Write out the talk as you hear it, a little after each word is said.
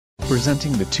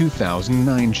Presenting the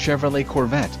 2009 Chevrolet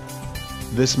Corvette.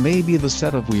 This may be the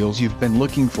set of wheels you've been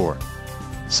looking for.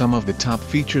 Some of the top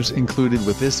features included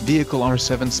with this vehicle are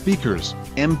 7 speakers,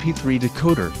 MP3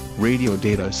 decoder, radio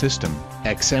data system,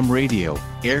 XM radio,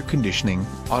 air conditioning,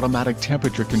 automatic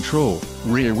temperature control,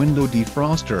 rear window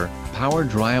defroster, power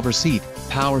driver seat,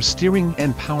 power steering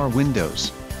and power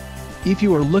windows. If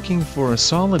you are looking for a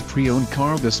solid pre-owned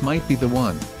car, this might be the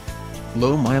one.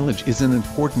 Low mileage is an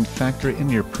important factor in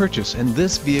your purchase, and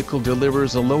this vehicle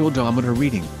delivers a low odometer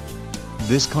reading.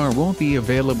 This car won't be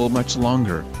available much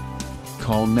longer.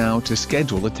 Call now to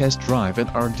schedule a test drive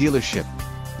at our dealership.